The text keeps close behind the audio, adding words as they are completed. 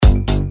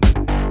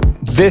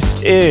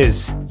This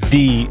is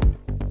the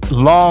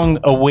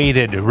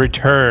long-awaited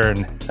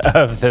return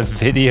of the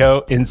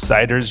Video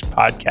Insiders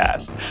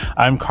podcast.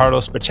 I'm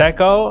Carlos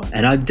Pacheco.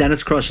 And I'm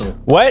Denis Krushel.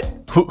 What?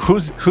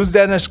 Who's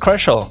Denis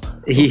Krushel?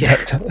 Yeah.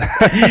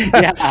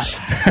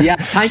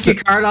 Thank you,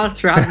 Carlos,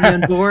 for having me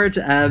on board.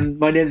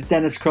 My name is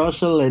Denis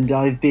Krushel, and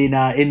I've been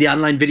in the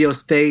online video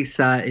space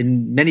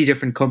in many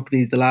different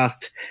companies the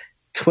last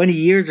 20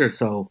 years or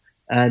so.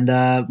 And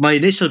my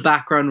initial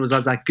background was I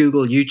was at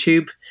Google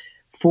YouTube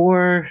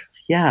for,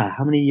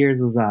 how many years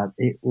was that?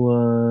 It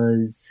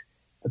was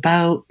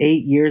about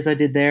 8 years I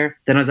did there.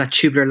 Then I was at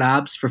Tubular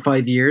Labs for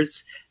 5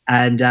 years.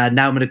 And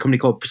now I'm at a company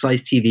called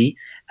Precise TV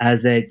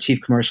as the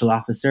Chief Commercial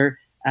Officer.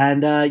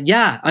 And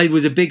I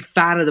was a big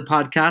fan of the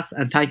podcast.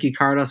 And thank you,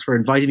 Carlos, for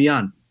inviting me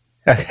on.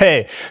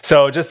 Okay,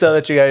 so just to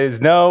let you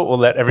guys know, we'll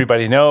let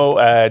everybody know,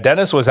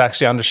 Denis was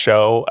actually on the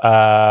show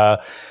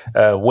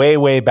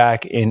way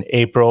back in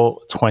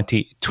April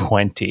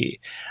 2020,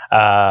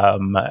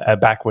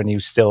 back when he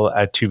was still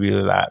at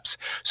Tubular Labs.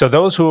 So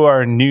those who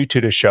are new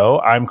to the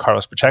show, I'm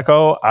Carlos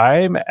Pacheco.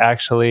 I'm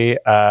actually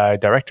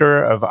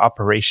Director of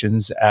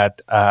Operations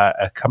at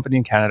a company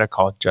in Canada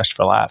called Just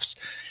for Laughs.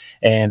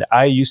 And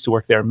I used to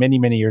work there many,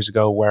 many years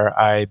ago, where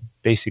I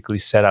basically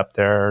set up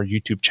their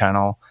YouTube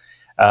channel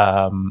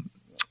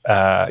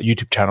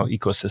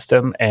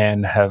ecosystem,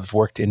 and have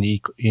worked in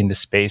the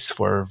space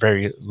for a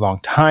very long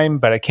time.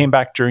 But I came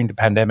back during the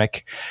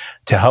pandemic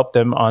to help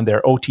them on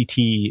their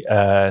OTT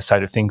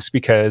side of things,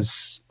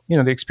 because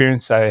the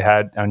experience I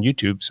had on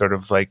YouTube sort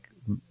of like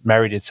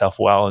married itself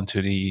well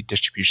into the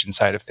distribution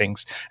side of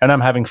things, and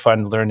I'm having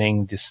fun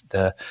learning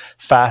the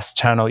fast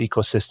channel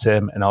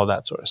ecosystem and all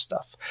that sort of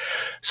stuff.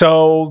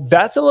 So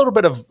that's a little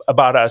bit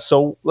about us.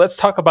 So let's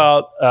talk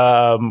about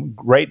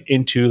right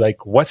into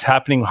like what's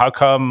happening. How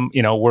come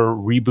we're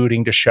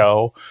rebooting the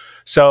show?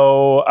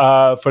 So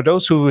for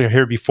those who were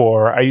here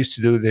before, I used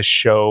to do this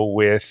show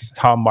with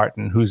Tom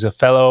Martin, who's a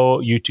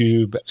fellow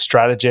YouTube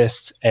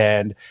strategist,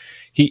 and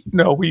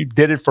we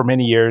did it for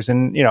many years,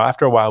 and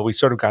after a while, we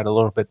sort of got a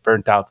little bit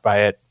burnt out by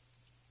it.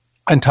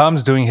 And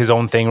Tom's doing his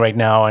own thing right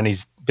now, and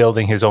he's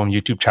building his own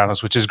YouTube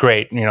channels, which is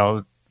great.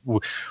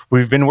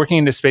 We've been working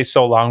in this space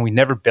so long, we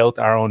never built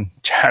our own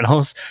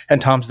channels,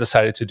 and Tom's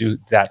decided to do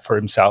that for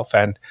himself.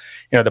 And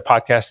the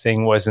podcast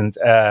thing wasn't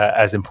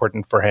as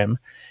important for him.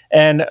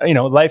 And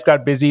life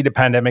got busy, the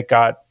pandemic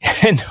got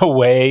in the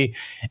way,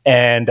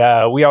 and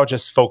we all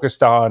just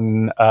focused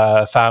on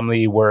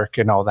family, work,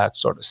 and all that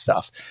sort of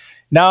stuff.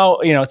 Now,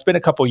 it's been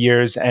a couple of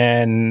years,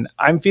 and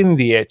I'm feeling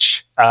the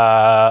itch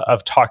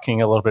of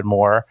talking a little bit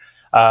more.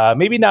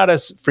 Maybe not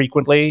as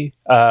frequently.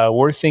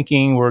 We're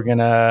thinking we're going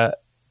to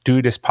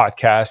do this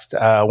podcast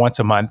once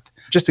a month,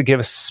 just to give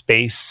us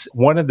space.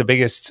 One of the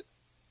biggest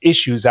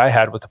issues I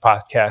had with the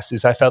podcast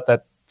is I felt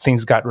that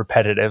things got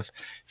repetitive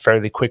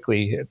fairly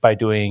quickly by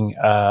doing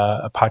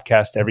a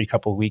podcast every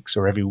couple of weeks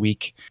or every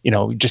week.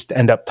 We just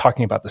end up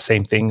talking about the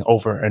same thing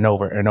over and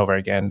over and over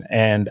again.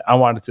 And I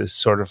wanted to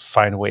sort of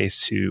find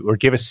ways or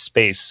give us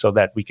space so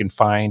that we can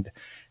find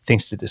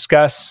things to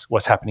discuss,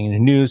 what's happening in the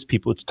news,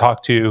 people to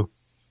talk to,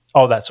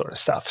 all that sort of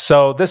stuff.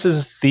 So this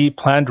is the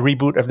planned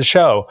reboot of the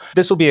show.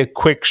 This will be a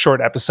quick, short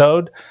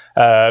episode.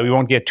 We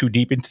won't get too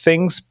deep into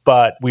things,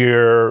 but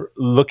we're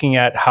looking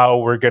at how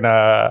we're going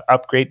to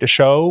upgrade the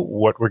show,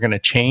 what we're going to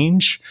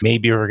change.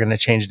 Maybe we're going to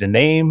change the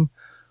name.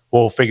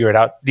 We'll figure it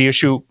out. The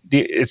issue,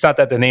 it's not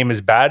that the name is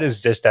bad,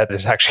 it's just that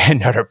there's actually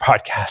another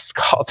podcast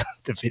called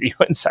the Video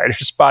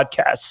Insiders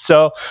Podcast.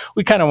 So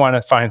we kind of want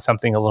to find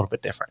something a little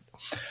bit different.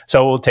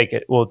 So we'll take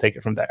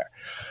it from there.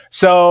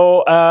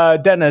 So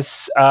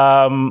Denis,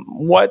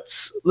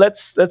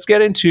 let's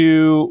get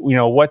into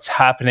what's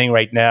happening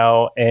right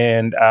now,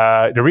 and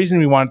the reason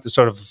we wanted to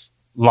sort of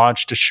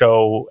launch the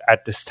show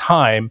at this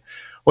time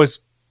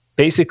was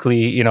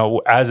basically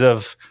as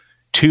of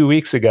 2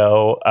 weeks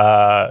ago,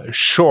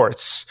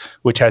 Shorts,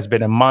 which has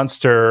been a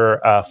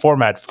monster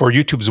format for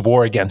YouTube's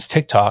war against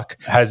TikTok,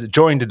 has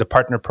joined the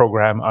partner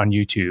program on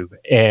YouTube,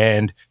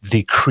 and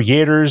the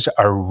creators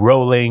are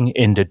rolling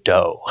in the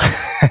dough.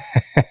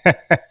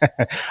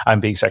 I'm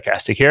being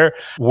sarcastic here.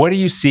 What are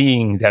you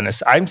seeing,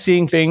 Denis? I'm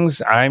seeing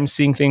things on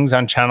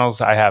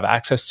channels I have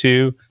access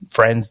to,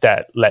 friends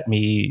that let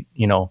me,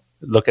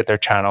 look at their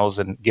channels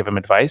and give them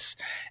advice.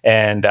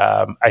 And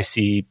I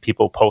see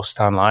people post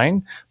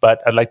online,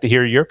 but I'd like to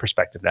hear your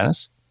perspective,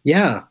 Denis.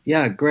 Yeah,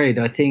 great.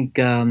 I think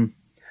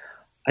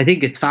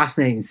it's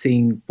fascinating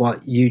seeing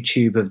what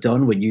YouTube have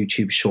done with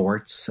YouTube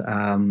Shorts.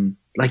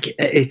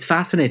 It's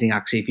fascinating,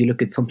 actually, if you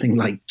look at something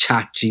like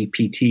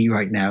ChatGPT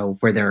right now,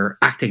 where they're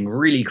acting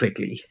really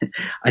quickly.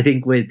 I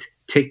think with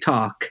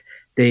TikTok,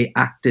 they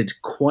acted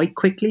quite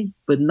quickly,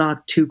 but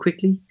not too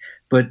quickly.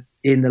 But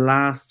in the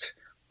last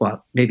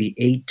maybe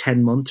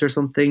 8-10 months or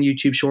something,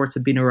 YouTube Shorts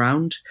have been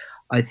around.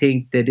 I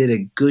think they did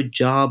a good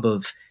job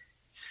of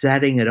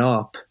setting it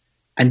up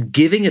and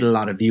giving it a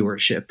lot of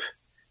viewership,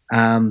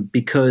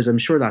 because I'm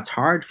sure that's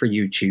hard for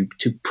YouTube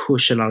to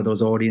push a lot of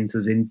those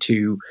audiences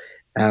into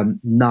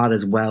not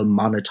as well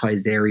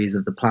monetized areas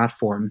of the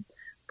platform.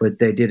 but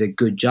they did a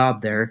good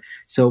job there.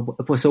 So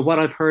what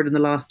I've heard in the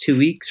last 2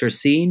 weeks or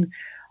seen,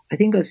 I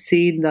think I've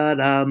seen that,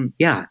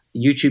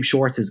 YouTube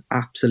Shorts is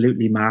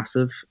absolutely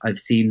massive. I've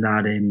seen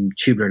that in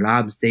Tubular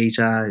Labs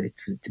data.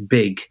 It's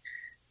big.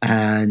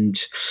 And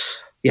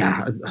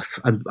yeah,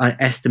 I'm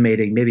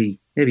estimating maybe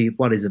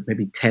what is it?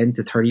 Maybe 10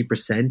 to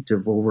 30%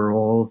 of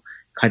overall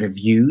kind of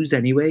views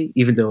anyway,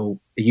 even though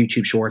a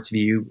YouTube Shorts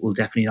view will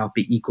definitely not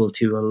be equal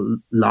to a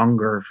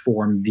longer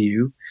form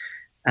view.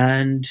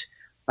 And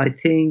I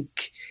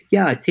think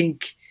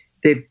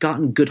they've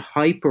gotten good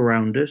hype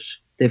around it.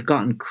 They've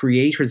gotten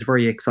creators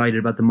very excited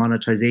about the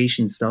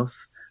monetization stuff.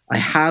 I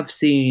have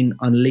seen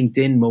on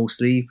LinkedIn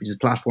mostly, which is a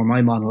platform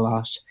I'm on a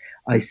lot,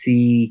 I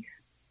see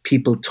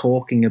people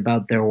talking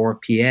about their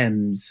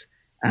RPMs,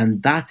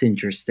 and that's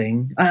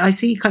interesting. I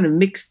see kind of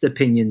mixed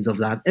opinions of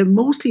that. And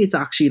mostly it's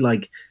actually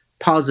like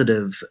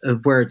positive,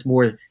 where it's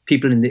more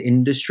people in the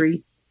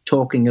industry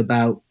talking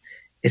about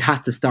it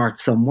had to start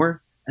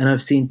somewhere. And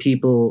I've seen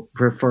people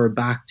refer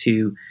back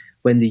to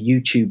when the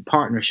YouTube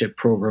partnership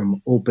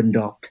program opened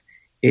up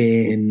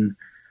in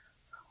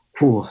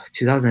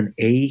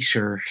 2008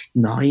 or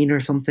 9 or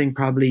something,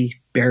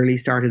 probably barely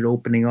started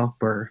opening up,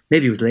 or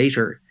maybe it was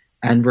later,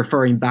 and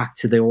referring back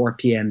to the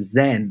RPMs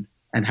then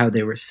and how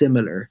they were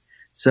similar.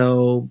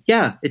 So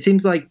yeah, it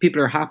seems like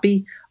people are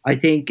happy. I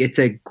think it's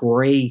a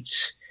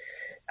great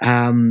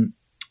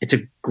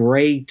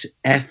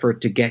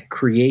effort to get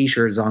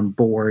creators on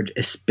board,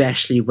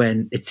 especially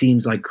when it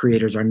seems like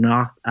creators are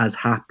not as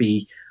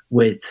happy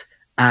with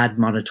ad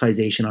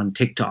monetization on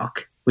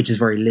TikTok, which is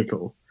very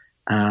little.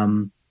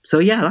 So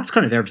yeah, that's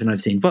kind of everything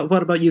I've seen.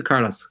 What about you,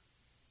 Carlos?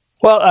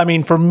 Well, I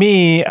mean, for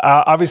me,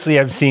 obviously,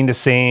 I've seen the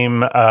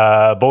same,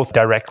 both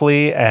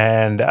directly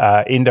and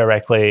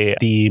indirectly,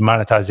 the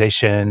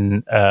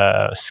monetization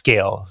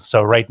scale.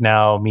 So right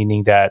now,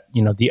 meaning that,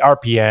 the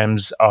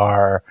RPMs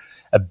are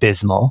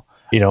abysmal.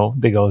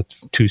 They go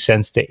 2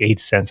 cents to 8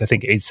 cents. I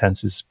think 8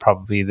 cents is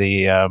probably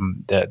the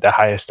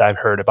highest I've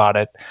heard about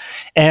it.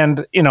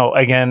 And,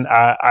 again,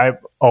 I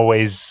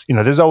always,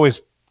 there's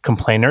always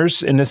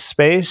complainers in this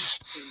space.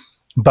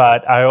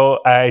 But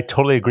I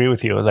totally agree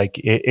with you. Like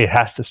it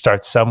has to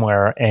start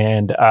somewhere.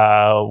 And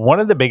one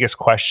of the biggest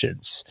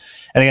questions,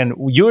 and again,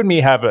 you and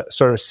me have a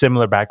sort of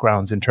similar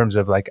backgrounds in terms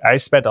of like I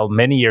spent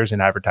many years in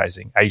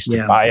advertising. I used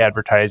to buy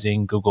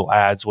advertising. Google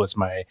Ads was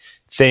my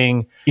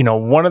thing.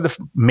 One of the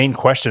main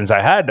questions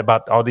I had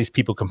about all these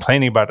people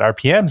complaining about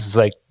RPMs is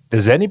like,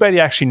 does anybody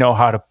actually know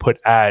how to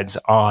put ads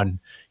on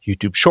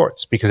YouTube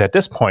Shorts? Because at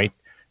this point,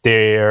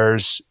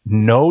 there's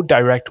no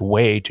direct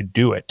way to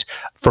do it.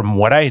 From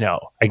what I know,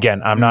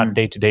 again, I'm not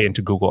day to day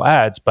into Google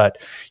Ads, but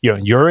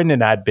you're in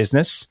an ad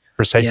business.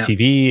 Precise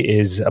TV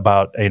is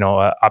about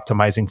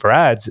optimizing for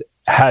ads.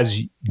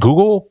 Has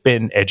Google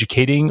been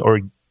educating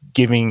or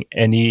giving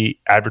any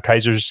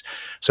advertisers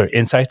sort of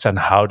insights on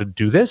how to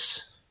do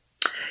this?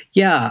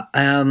 Yeah,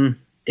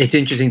 it's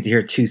interesting to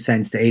hear 2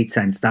 cents to 8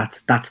 cents.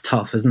 That's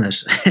tough, isn't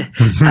it?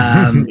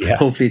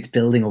 Hopefully it's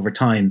building over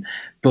time.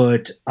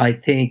 But I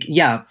think,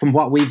 from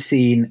what we've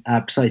seen,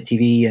 Precise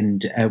TV,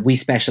 and we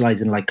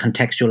specialize in like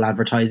contextual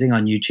advertising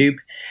on YouTube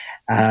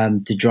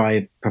to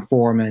drive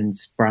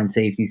performance, brand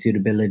safety,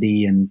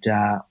 suitability, and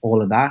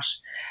all of that.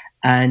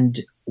 And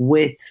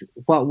with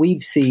what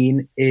we've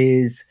seen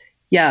is,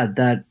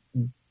 that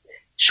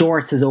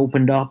Shorts has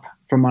opened up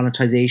for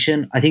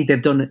monetization. I think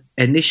they've done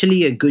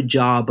initially a good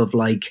job of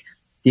like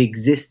the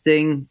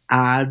existing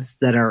ads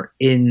that are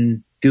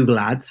in Google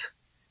Ads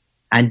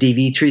and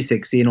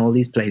DV360 and all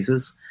these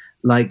places,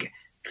 like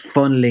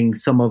funneling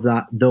some of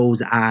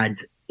those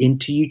ads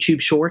into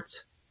YouTube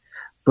Shorts.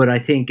 But I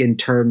think in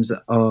terms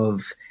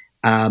of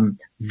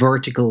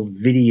vertical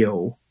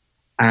video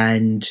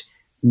and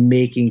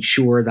making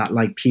sure that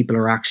like people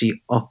are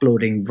actually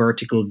uploading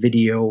vertical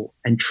video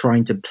and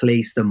trying to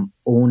place them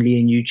only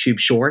in YouTube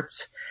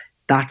Shorts,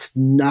 that's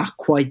not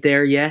quite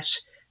there yet.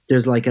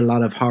 There's like a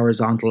lot of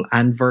horizontal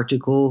and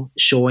vertical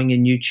showing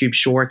in YouTube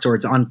Shorts, or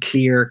it's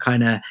unclear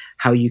kind of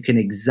how you can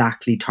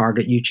exactly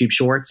target YouTube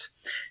Shorts.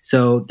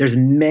 So there's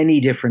many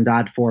different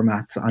ad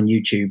formats on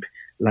YouTube,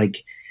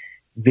 like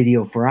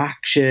video for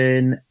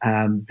action,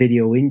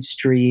 video in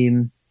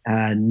stream,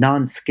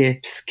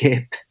 non-skip,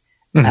 skip,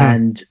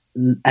 and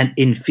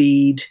in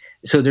feed.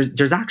 So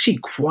there's actually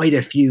quite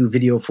a few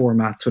video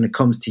formats when it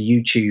comes to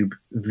YouTube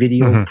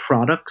video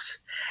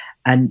products,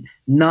 and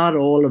not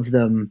all of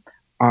them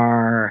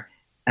are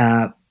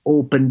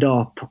opened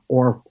up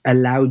or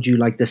allowed you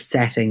like the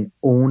setting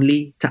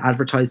only to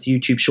advertise to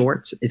YouTube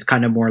Shorts. It's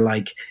kind of more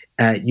like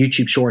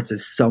YouTube Shorts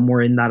is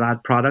somewhere in that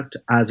ad product,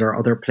 as are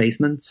other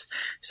placements.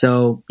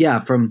 So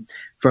from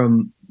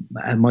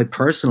my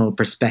personal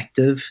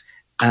perspective,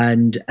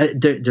 and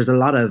there's a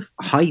lot of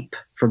hype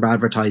from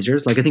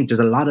advertisers. Like I think there's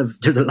a lot of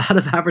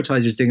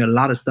advertisers doing a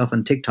lot of stuff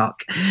on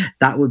TikTok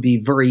that would be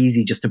very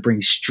easy just to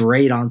bring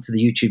straight onto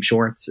the YouTube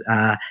Shorts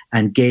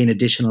and gain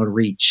additional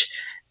reach.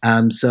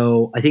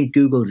 So I think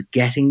Google's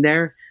getting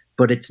there,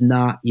 but it's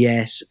not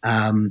yet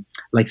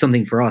like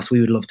something for us. We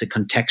would love to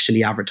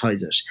contextually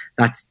advertise it.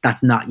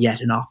 That's not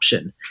yet an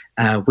option,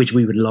 which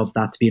we would love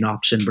that to be an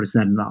option, but it's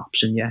not an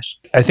option yet.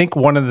 I think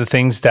one of the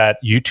things that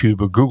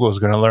YouTube or Google is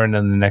going to learn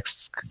in the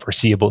next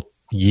foreseeable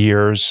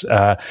years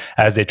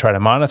as they try to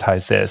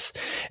monetize this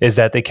is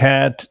that they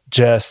can't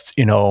just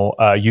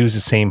use the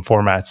same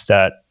formats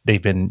that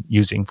they've been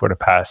using for the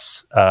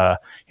past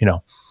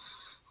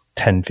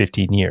 10,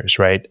 15 years,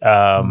 right?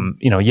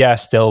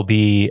 Yes, there'll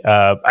be,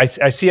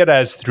 I see it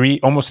as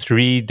almost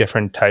three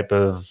different type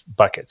of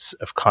buckets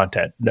of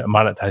content,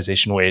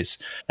 monetization ways.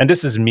 And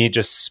this is me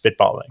just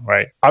spitballing,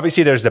 right?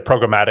 Obviously, there's the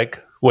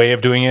programmatic way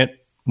of doing it,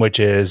 which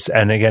is,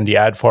 and again, the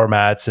ad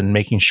formats and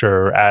making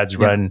sure ads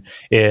run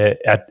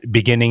at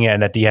beginning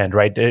and at the end,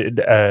 right?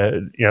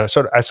 I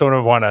sort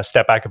of want to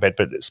step back a bit,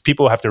 but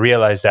people have to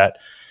realize that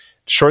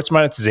Shorts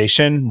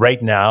monetization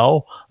right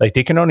now, like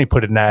they can only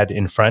put an ad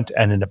in front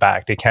and in the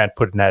back. They can't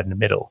put an ad in the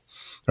middle,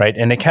 right?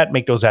 And they can't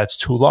make those ads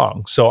too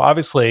long. So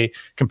obviously,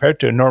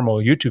 compared to a normal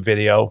YouTube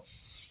video,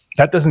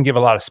 that doesn't give a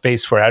lot of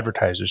space for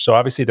advertisers. So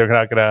obviously, they're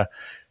not going to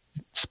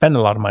spend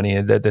a lot of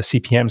money. The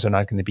CPMs are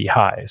not going to be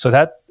high. So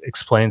that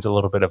explains a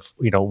little bit of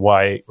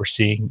why we're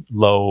seeing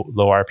low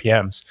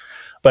RPMs.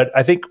 But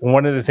I think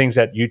one of the things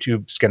that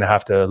YouTube's going to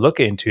have to look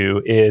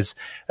into is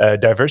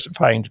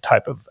diversifying the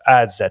type of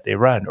ads that they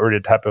run or the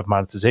type of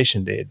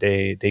monetization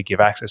they give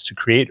access to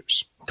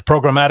creators. The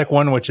programmatic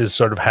one, which is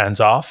sort of hands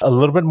off, a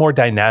little bit more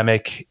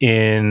dynamic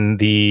in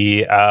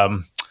the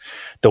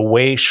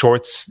way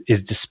Shorts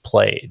is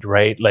displayed,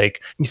 right?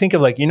 Like you think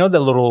of the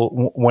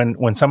little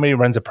when somebody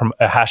runs a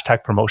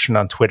hashtag promotion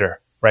on Twitter,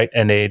 right?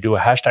 And they do a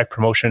hashtag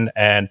promotion,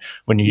 and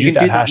when you use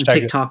that hashtag, on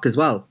TikTok as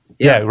well.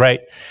 Yeah, right.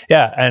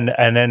 Yeah,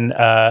 and then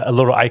a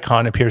little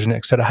icon appears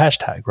next to the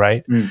hashtag,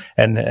 right?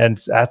 And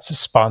that's a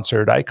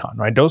sponsored icon,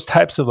 right? Those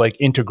types of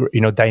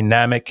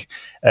dynamic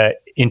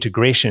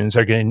integrations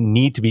are going to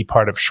need to be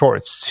part of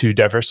Shorts to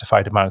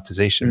diversify the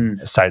monetization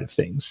side of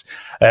things.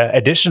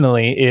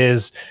 Additionally,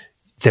 is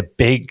the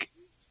big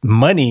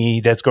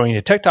money that's going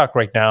to TikTok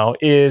right now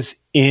is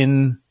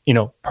in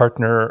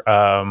partner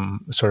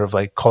sort of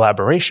like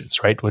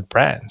collaborations, right, with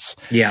brands.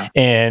 Yeah.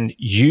 And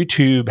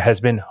YouTube has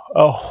been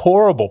a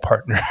horrible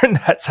partner in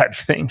that side of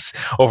things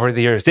over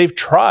the years. They've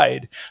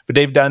tried, but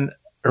they've done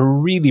a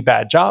really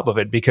bad job of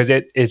it because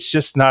it's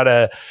just not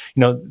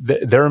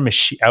they're a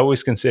machine. I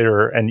always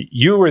consider, and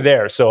you were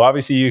there, so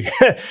obviously you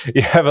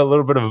you have a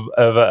little bit of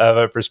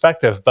a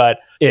perspective, but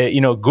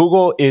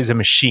Google is a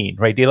machine,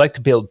 right? They like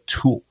to build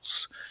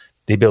tools.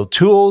 They build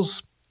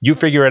tools. You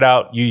figure it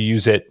out, you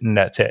use it, and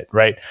that's it,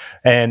 right?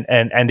 And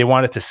they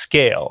want it to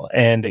scale.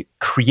 And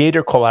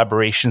creator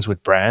collaborations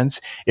with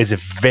brands is a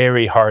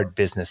very hard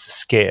business to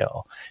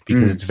scale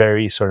because it's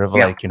very sort of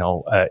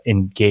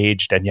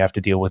engaged, and you have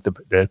to deal with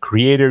the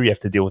creator, you have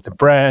to deal with the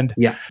brand,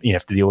 you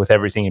have to deal with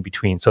everything in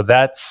between. So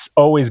that's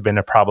always been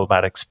a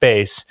problematic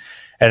space.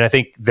 And I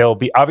think there'll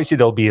be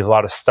a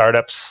lot of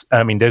startups.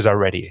 I mean, there's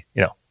already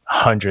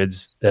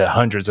hundreds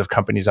of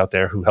companies out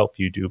there who help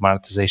you do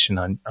monetization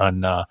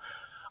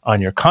on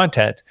your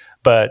content.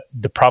 But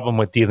the problem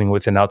with dealing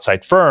with an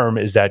outside firm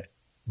is that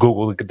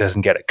Google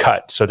doesn't get a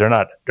cut. So they're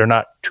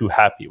not too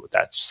happy with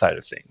that side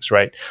of things,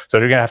 right? So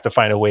they're going to have to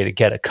find a way to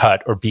get a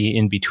cut or be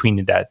in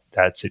between that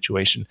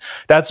situation.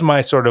 That's my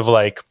sort of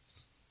like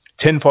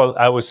tinfoil.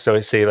 I would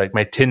say like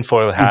my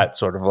tinfoil hat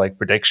sort of like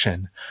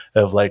prediction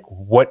of like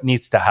what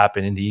needs to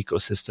happen in the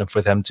ecosystem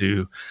for them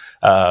to,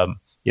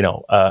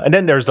 and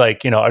then there's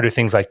other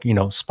things like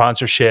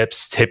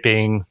sponsorships,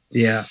 tipping,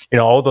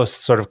 all those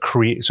sort of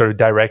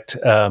direct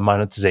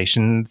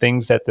monetization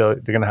things that they're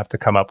going to have to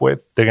come up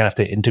with. They're going to have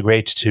to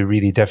integrate to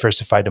really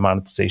diversify the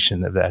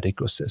monetization of that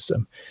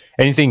ecosystem.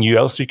 Anything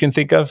else you can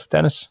think of,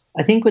 Denis?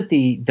 I think with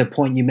the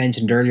point you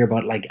mentioned earlier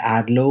about like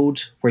ad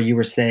load, where you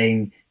were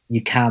saying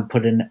you can't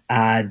put an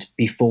ad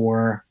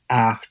before,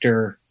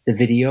 after the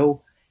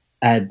video,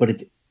 but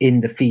it's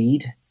in the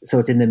feed, so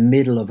it's in the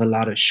middle of a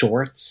lot of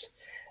shorts.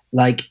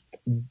 Like,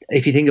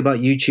 if you think about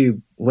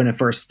YouTube when it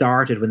first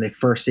started, when they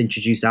first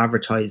introduced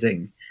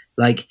advertising,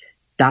 like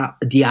that,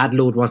 the ad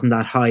load wasn't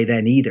that high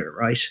then either,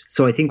 right?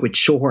 So I think with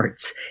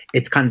shorts,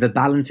 it's kind of a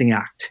balancing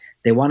act.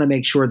 They want to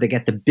make sure they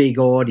get the big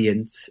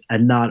audience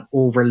and not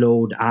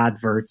overload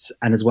adverts,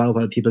 and as well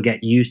while people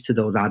get used to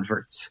those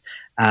adverts.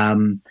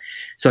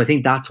 So I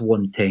think that's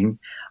one thing.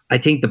 I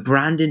think the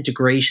brand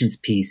integrations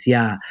piece,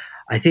 I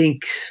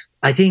think,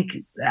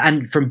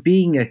 and from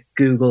being at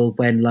Google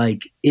when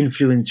like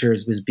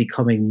influencers was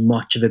becoming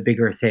much of a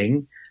bigger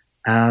thing,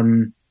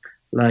 I'm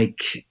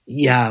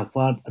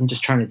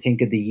just trying to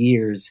think of the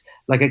years.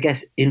 Like, I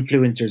guess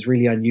influencers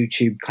really on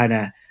YouTube kind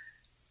of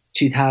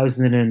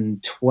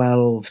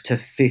 2012 to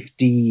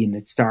 15,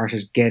 it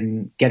started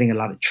getting a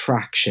lot of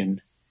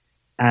traction,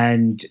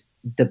 and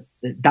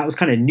that was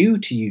kind of new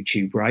to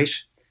YouTube, right?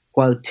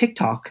 While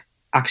TikTok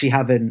actually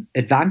have an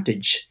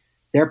advantage.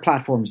 Their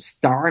platform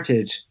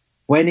started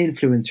when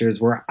influencers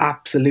were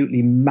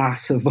absolutely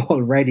massive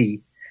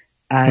already,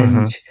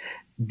 and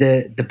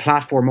the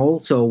platform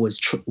also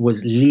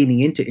was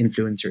leaning into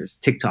influencers,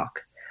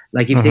 TikTok.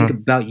 Like if you think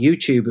about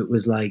YouTube, it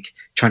was like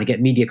trying to get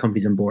media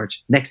companies on board.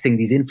 Next thing,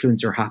 these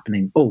influencers are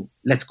happening. Oh,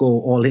 let's go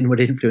all in with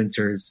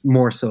influencers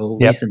more so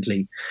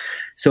recently.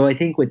 So I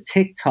think with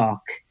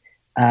TikTok,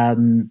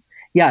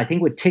 I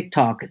think with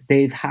TikTok,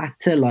 they've had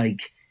to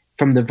like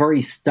from the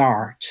very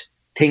start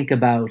think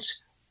about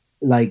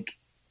like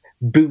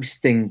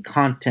boosting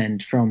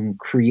content from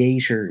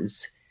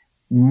creators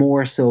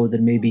more so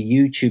than maybe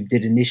YouTube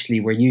did initially,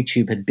 where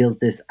YouTube had built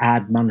this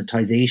ad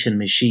monetization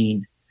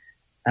machine,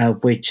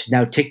 which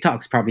now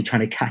TikTok's probably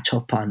trying to catch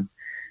up on.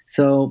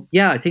 So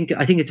I think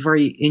it's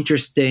very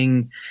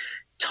interesting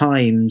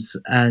times,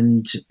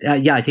 and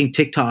I think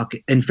TikTok,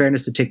 in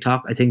fairness to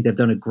TikTok, I think they've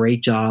done a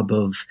great job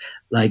of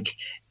like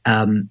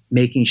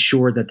making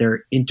sure that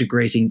they're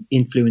integrating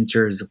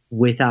influencers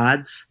with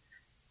ads.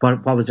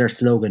 What was their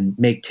slogan?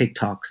 Make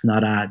TikToks,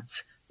 not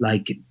ads.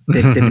 Like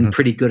they've been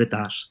pretty good at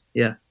that.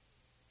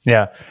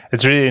 Yeah,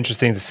 it's really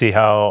interesting to see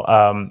how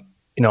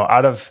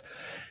out of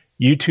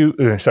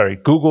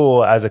YouTube,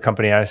 Google as a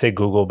company, I say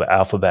Google, but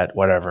Alphabet,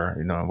 whatever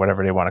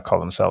they want to call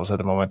themselves at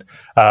the moment,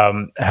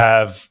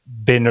 have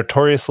been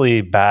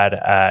notoriously bad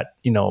at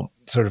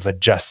sort of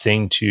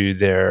adjusting to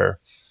their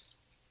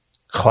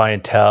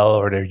clientele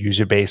or their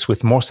user base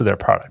with most of their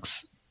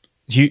products.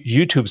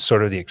 YouTube's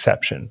sort of the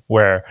exception,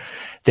 where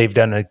they've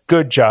done a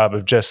good job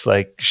of just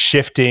like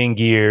shifting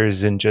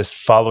gears and just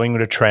following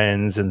the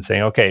trends and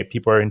saying, okay,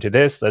 people are into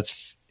this,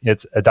 let's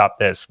adopt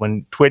this.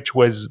 When Twitch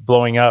was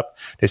blowing up,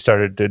 they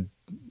started to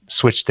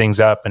switch things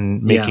up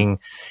and making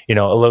a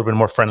little bit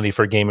more friendly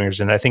for gamers.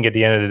 And I think at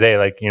the end of the day,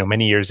 like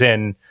many years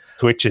in,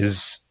 Twitch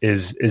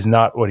is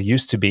not what it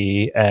used to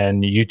be,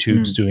 and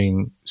YouTube's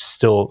doing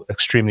still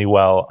extremely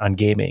well on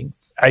gaming.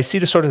 I see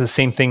the sort of the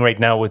same thing right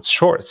now with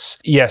shorts.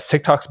 Yes,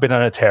 TikTok's been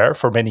on a tear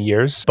for many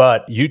years,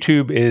 but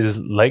YouTube is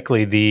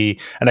likely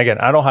and again,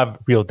 I don't have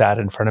real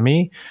data in front of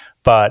me,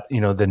 but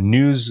the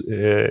news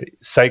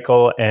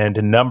cycle and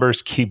the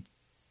numbers keep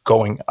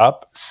going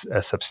up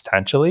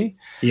substantially.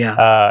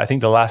 I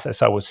think the last I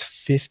saw was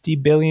 50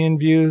 billion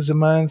views a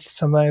month,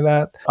 something like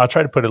that. I'll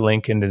try to put a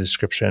link in the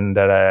description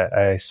that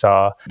I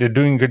saw. They're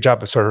doing a good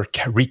job of sort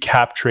of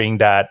recapturing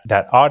that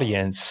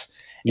audience.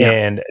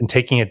 And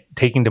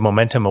taking the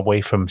momentum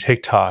away from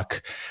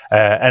TikTok,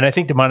 and I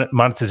think the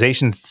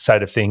monetization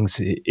side of things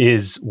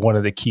is one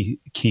of the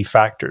key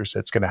factors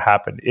that's going to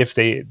happen if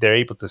they're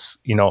able to,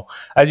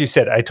 as you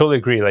said, I totally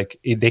agree. Like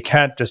they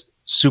can't just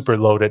super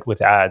load it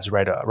with ads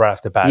right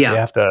off the bat. They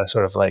have to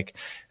sort of like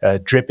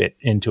drip it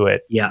into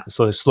it.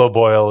 So the slow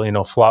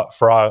boil,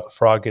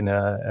 frog in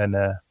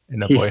a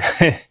boy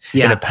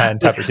in a pan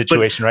type of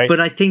situation, right? But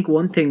I think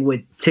one thing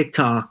with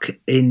TikTok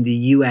in the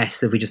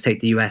US, if we just take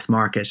the US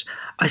market,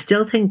 I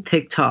still think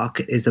TikTok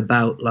is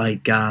about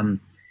like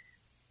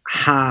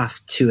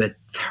half to a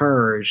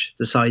third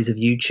the size of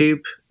YouTube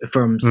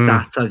from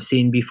stats I've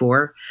seen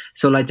before.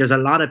 So like there's a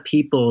lot of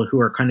people who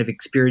are kind of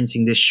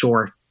experiencing this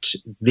short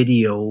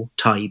video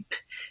type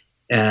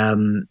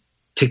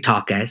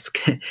TikTok-esque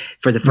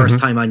for the first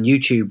time on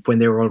YouTube when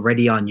they were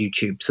already on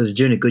YouTube. So they're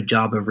doing a good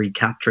job of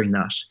recapturing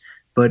that.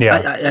 But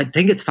I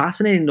think it's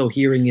fascinating, though,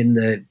 hearing in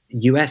the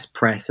US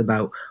press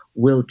about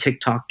will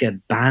TikTok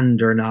get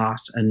banned or not.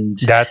 And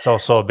that's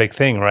also a big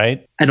thing,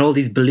 right? And all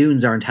these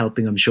balloons aren't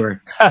helping, I'm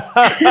sure.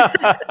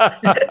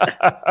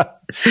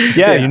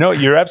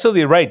 You're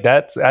absolutely right.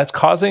 That's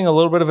causing a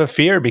little bit of a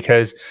fear,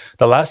 because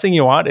the last thing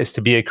you want is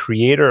to be a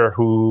creator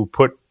who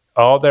put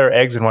all their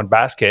eggs in one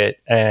basket,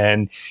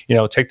 and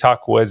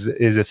TikTok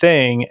is a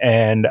thing,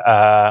 and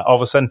all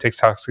of a sudden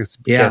TikTok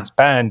gets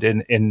banned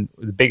in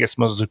the biggest,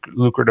 most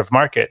lucrative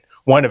market,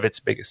 one of its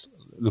biggest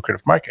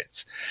lucrative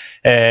markets.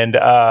 And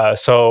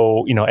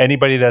so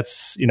anybody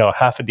that's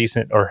half a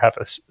decent or half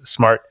a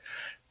smart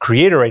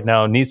creator right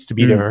now needs to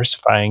be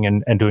diversifying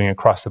and doing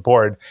across the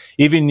board,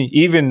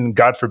 even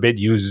God forbid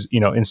use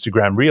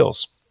Instagram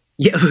Reels.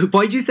 Yeah,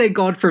 why'd you say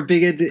God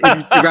forbid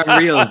Instagram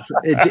Reels?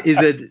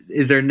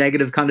 Is there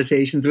negative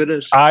connotations with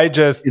it? I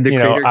just,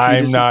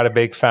 I'm not a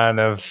big fan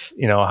of,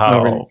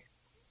 how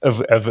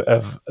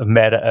of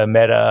Meta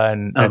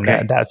and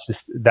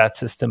that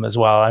system as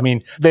well. I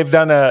mean, they've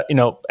done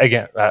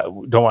again,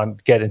 don't want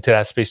to get into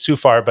that space too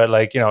far, but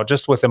like,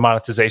 just with the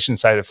monetization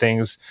side of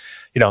things,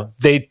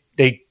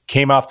 they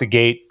came off the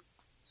gate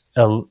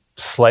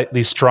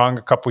slightly strong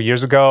a couple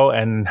years ago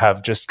and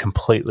have just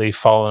completely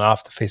fallen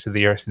off the face of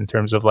the earth in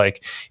terms of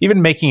like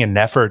even making an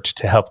effort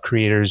to help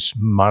creators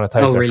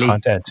monetize their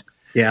content.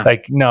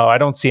 Like, no, I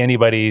don't see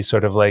anybody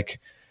sort of like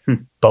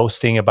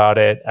boasting about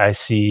it. I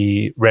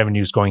see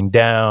revenues going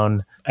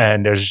down,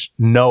 and there's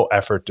no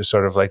effort to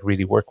sort of like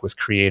really work with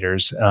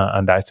creators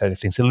on that side of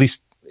things, at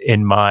least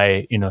in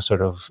my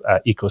sort of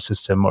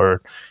ecosystem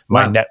or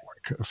my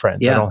network of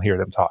friends. I don't hear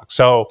them talk.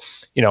 So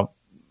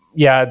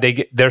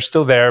they're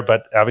still there,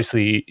 but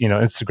obviously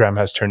Instagram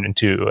has turned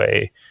into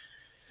a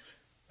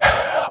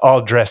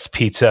all dressed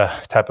pizza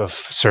type of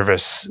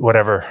service.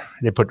 Whatever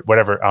they put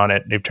whatever on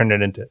it, they've turned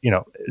it into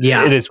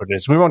it is what it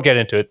is. We won't get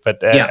into it,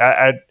 but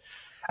I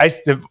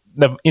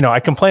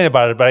complain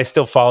about it, but I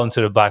still fall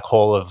into the black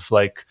hole of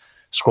like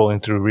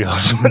scrolling through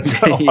reels once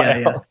in a Yeah,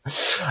 yeah. while.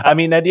 I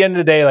mean, at the end of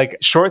the day, like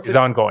shorts is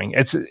ongoing.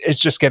 It's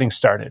just getting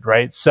started,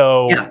 right?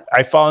 So Yeah.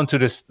 I fall into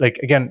this, like,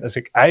 again, it's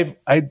like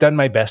I've done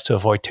my best to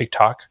avoid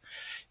TikTok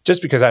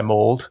just because I'm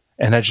old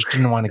and I just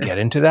didn't want to get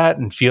into that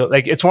and feel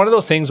like it's one of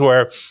those things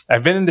where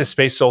I've been in this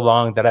space so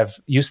long that I've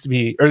used to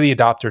be early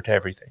adopter to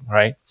everything,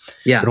 right?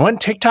 Yeah. But when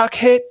TikTok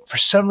hit, for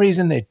some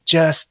reason, it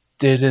just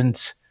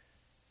didn't.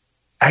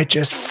 I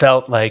just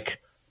felt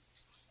like,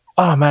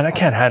 oh man, I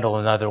can't handle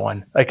another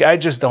one. Like, I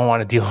just don't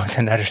want to deal with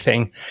another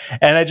thing.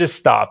 And I just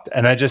stopped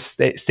and I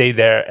just stayed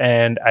there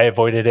and I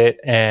avoided it.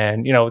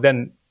 And,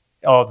 then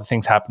all the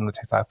things happened with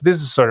TikTok.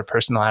 This is sort of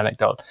personal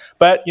anecdote.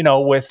 But,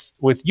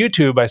 with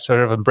YouTube, I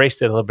sort of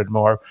embraced it a little bit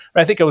more.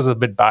 I think I was a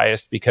bit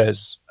biased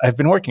because I've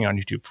been working on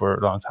YouTube for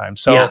a long time.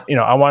 So,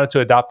 I wanted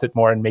to adopt it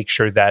more and make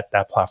sure that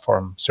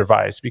platform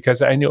survives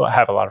because I knew I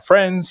have a lot of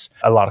friends,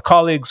 a lot of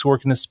colleagues who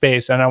work in this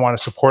space, and I want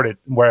to support it.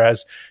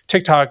 Whereas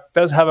TikTok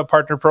does have a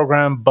partner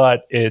program,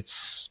 but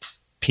it's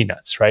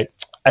peanuts, right?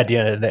 At the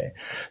end of the day.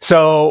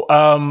 So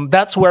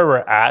that's where we're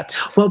at.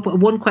 Well,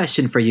 one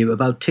question for you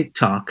about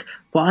TikTok.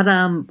 What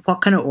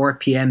kind of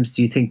RPMs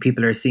do you think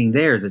people are seeing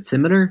there? Is it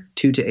similar,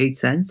 2 to 8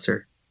 cents,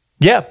 or?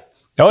 Yeah.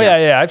 Oh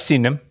yeah. I've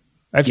seen them.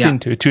 I've seen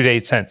 2 to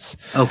 8 cents.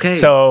 Okay.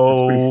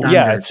 So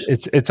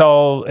it's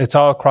all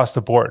across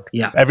the board.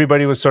 Yeah.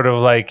 Everybody was sort of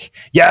like,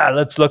 yeah,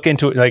 let's look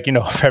into it. Like,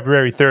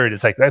 February 3rd,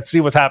 it's like, let's see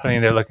what's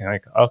happening. They're looking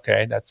like,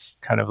 okay, that's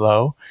kind of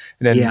low.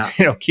 And then,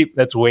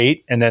 let's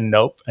wait. And then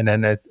nope. And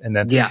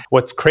then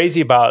what's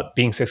crazy about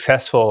being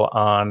successful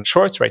on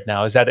shorts right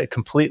now is that it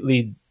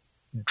completely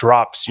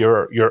drops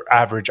your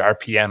average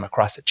RPM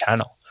across the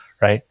channel,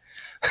 right?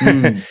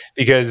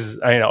 Because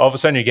all of a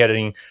sudden you're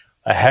getting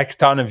a heck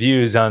ton of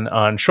views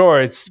on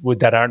shorts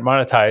that aren't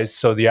monetized,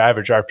 so the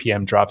average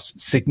RPM drops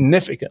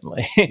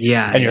significantly.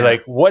 And you're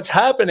like, what's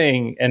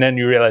happening? And then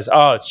you realize,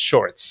 oh, it's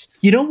shorts.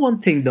 One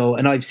thing though,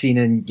 and I've seen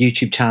in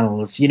YouTube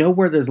channels,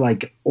 where there's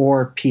like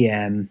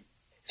RPM,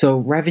 so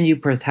revenue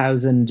per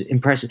 1,000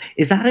 impressions.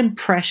 Is that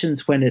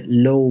impressions when it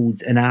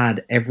loads an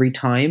ad every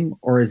time,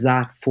 or is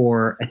that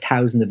for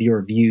 1,000 of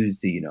your views?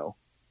 Do you know?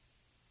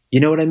 You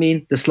know what I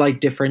mean? The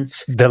slight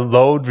difference. The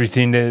load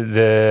between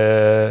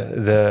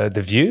the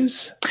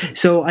views.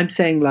 So I'm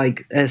saying,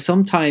 like,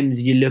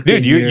 sometimes you look.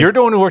 Dude, you're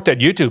the one who worked at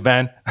YouTube,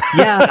 man.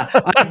 Yeah,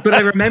 but I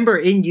remember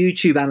in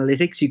YouTube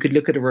Analytics, you could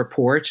look at a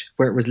report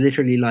where it was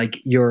literally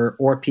like your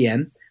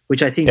RPM,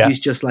 which I think is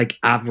just like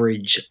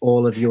average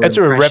all of your. That's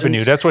your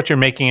revenue. That's what you're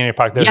making in your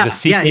pocket.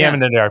 There's the CPM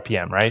and then the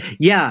RPM, right?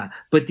 Yeah,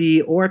 but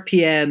the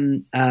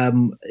RPM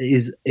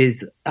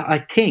is I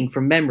think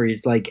from memory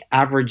is like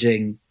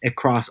averaging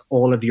across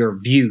all of your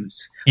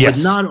views.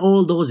 Yes. But not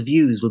all those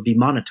views will be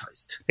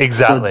monetized.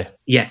 Exactly. So,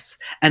 yes,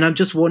 and I'm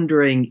just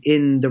wondering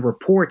in the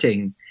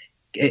reporting.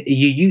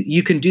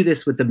 You can do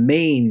this with the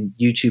main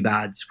YouTube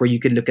ads where you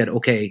can look at,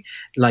 okay,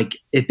 like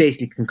it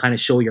basically can kind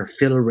of show your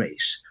fill rate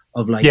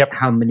of like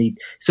how many.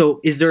 So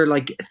is there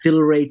like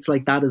fill rates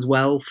like that as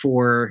well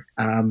for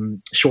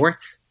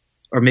shorts,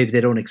 or maybe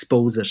they don't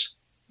expose it?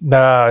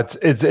 No,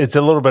 it's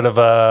a little bit of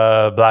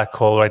a black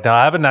hole right now.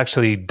 I haven't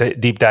actually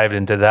deep dived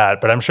into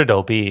that, but I'm sure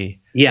there'll be.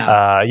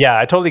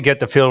 I totally get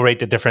the fill rate,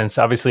 the difference.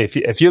 Obviously,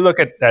 if you look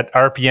at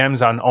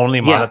RPMs on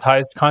only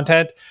monetized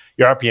content,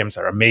 your RPMs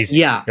are amazing.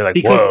 Yeah, you're like,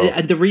 because whoa.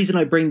 And the reason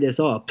I bring this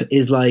up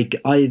is like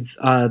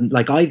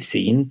I've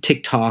seen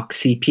TikTok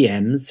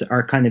CPMs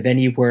are kind of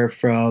anywhere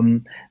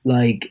from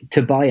like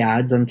to buy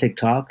ads on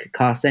TikTok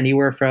cost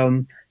anywhere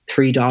from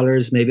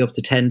 $3 maybe up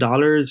to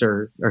 $10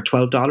 or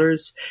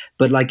 $12,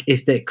 but like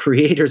if the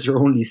creators are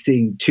only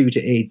seeing 2 to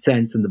 8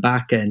 cents in the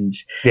back end,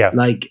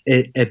 like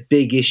a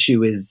big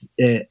issue is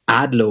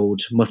ad load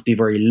must be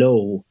very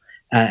low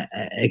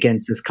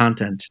against this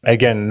content.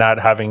 Again, not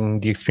having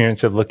the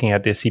experience of looking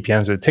at the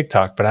CPMs of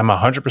TikTok, but I'm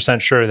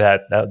 100% sure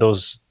that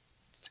those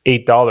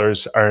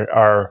 $8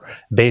 are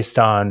based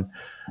on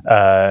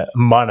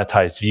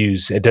monetized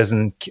views. It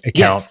doesn't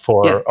account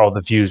for all the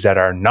views that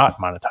are not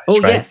monetized.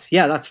 Oh, right? yes.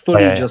 Yeah, that's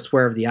fully just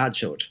wherever the ad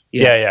showed.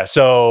 Yeah.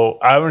 So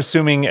I'm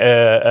assuming,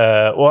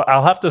 well,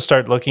 I'll have to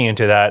start looking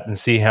into that and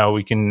see how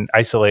we can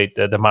isolate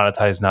the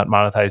monetized, not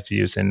monetized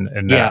views.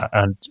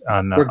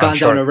 We're gone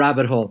down a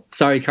rabbit hole.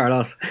 Sorry,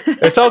 Carlos.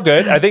 It's all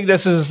good. I think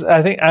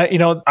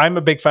I'm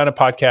a big fan of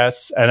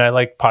podcasts, and I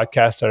like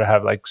podcasts that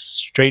have like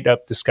straight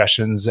up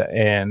discussions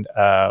and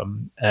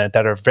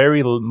that are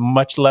very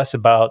much less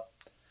about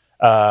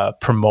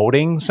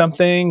promoting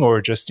something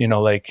or just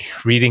like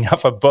reading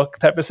off a book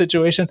type of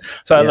situation.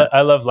 So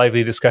I love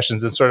lively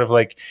discussions and sort of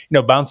like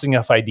bouncing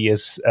off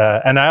ideas.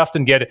 And I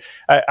often get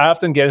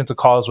into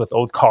calls with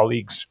old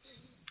colleagues,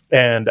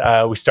 and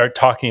we start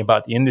talking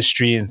about the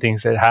industry and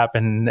things that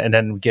happen, and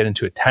then we get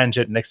into a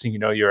tangent. Next thing you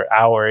know, you're an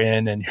hour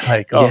in, and you're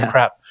like, "Oh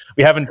crap,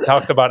 we haven't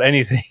talked about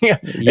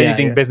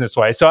anything, business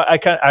wise." So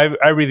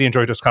I really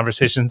enjoy those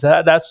conversations.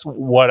 That's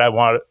what I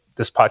want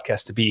this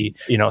podcast to be,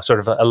 sort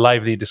of a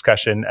lively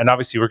discussion. And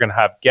obviously we're going to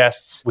have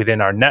guests within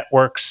our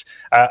networks.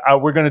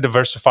 We're going to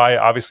diversify.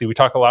 Obviously we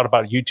talk a lot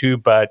about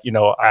YouTube, but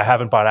I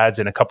haven't bought ads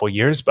in a couple of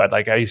years, but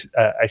like I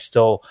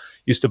still,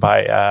 used to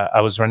buy.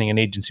 I was running an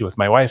agency with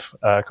my wife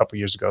a couple of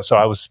years ago, so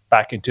I was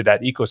back into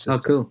that ecosystem.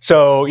 Oh, cool.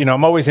 So,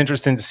 I'm always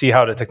interested to see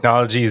how the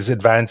technology is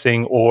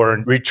advancing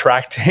or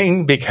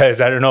retracting,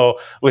 because I don't know,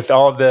 with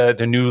all the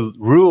new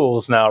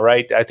rules now,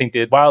 right? I think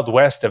the Wild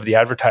West of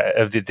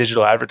the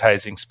digital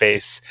advertising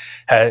space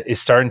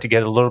is starting to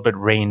get a little bit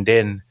reined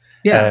in.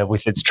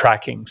 With its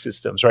tracking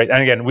systems, right?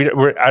 And again,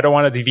 I don't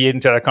want to deviate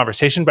into that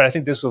conversation, but I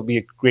think this will be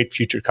a great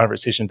future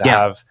conversation to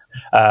have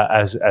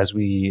as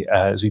we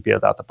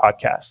build out the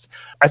podcast.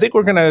 I think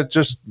we're going to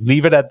just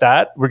leave it at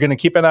that. We're going to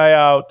keep an eye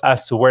out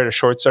as to where the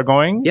shorts are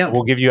going. Yeah.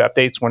 We'll give you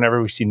updates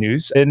whenever we see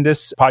news. In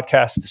this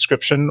podcast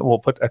description, we'll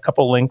put a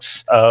couple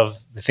links of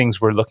the things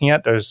we're looking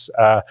at. There's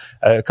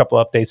a couple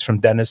updates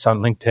from Denis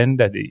on LinkedIn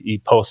that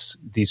he posts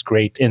these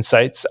great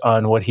insights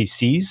on what he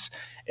sees.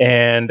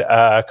 And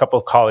a couple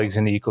of colleagues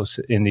in the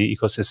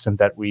ecosystem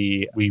that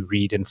we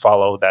read and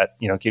follow that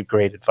give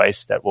great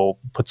advice that we'll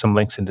put some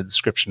links in the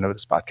description of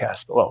this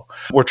podcast below.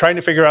 We're trying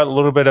to figure out a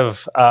little bit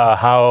of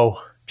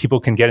how people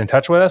can get in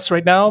touch with us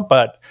right now,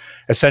 but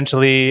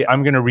essentially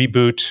I'm going to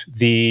reboot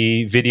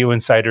the Video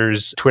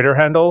Insiders Twitter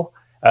handle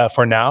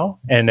for now,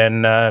 and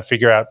then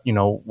figure out,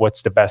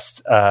 what's the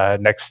best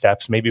next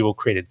steps. Maybe we'll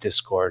create a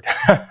Discord.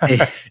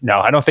 No,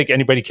 I don't think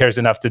anybody cares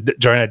enough to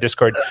join a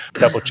Discord.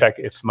 Double check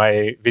if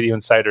my Video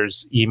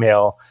Insiders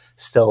email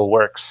still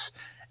works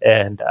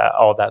and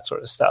all that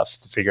sort of stuff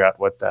to figure out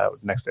what the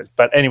next is.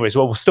 But anyways,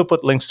 we'll still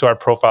put links to our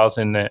profiles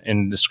in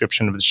the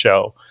description of the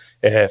show.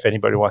 If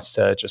anybody wants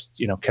to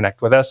just,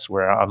 connect with us,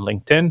 we're on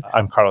LinkedIn.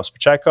 I'm Carlos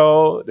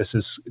Pacheco. This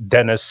is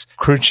Denis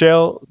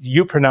Crucial.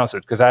 You pronounce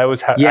it, because I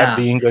always have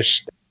the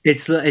English.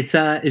 It's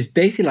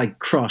basically like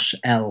crush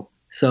L.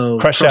 So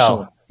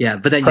Crushel. Yeah,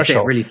 but then you say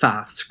it really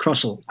fast.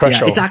 Crushel.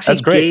 Yeah, it's actually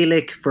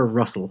Gaelic for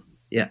Russell.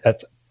 Yeah.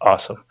 That's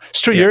awesome.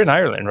 It's true. You're in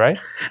Ireland, right?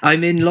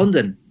 I'm in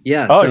London.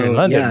 Yeah. Oh, you're in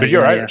London, but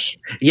you're Irish.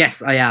 Yeah.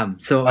 Yes, I am.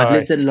 So I've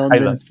lived in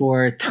London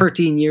for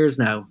 13 years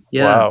now.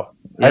 Yeah. Wow.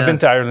 Yeah. I've been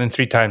to Ireland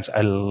 3 times. I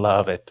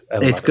love it.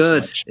 It's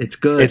good. So it's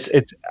good.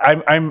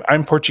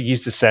 I'm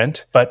Portuguese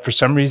descent, but for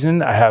some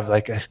reason I have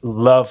like a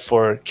love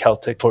for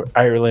Celtic, for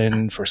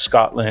Ireland, for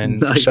Scotland.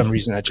 Nice. For some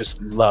reason I just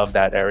love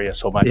that area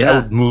so much. I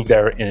would move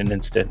there in an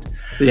instant.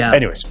 Yeah.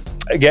 Anyways,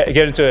 get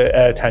into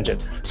a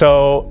tangent.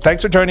 So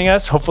thanks for joining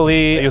us.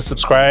 Hopefully you'll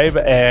subscribe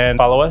and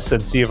follow us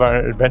and see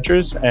our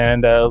adventures.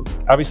 And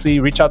obviously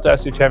reach out to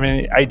us if you have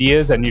any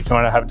ideas and if you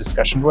want to have a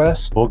discussion with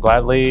us. We'll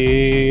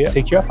gladly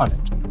take you up on it.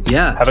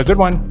 Yeah. Have a good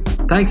one.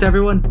 Thanks,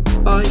 everyone.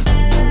 Bye.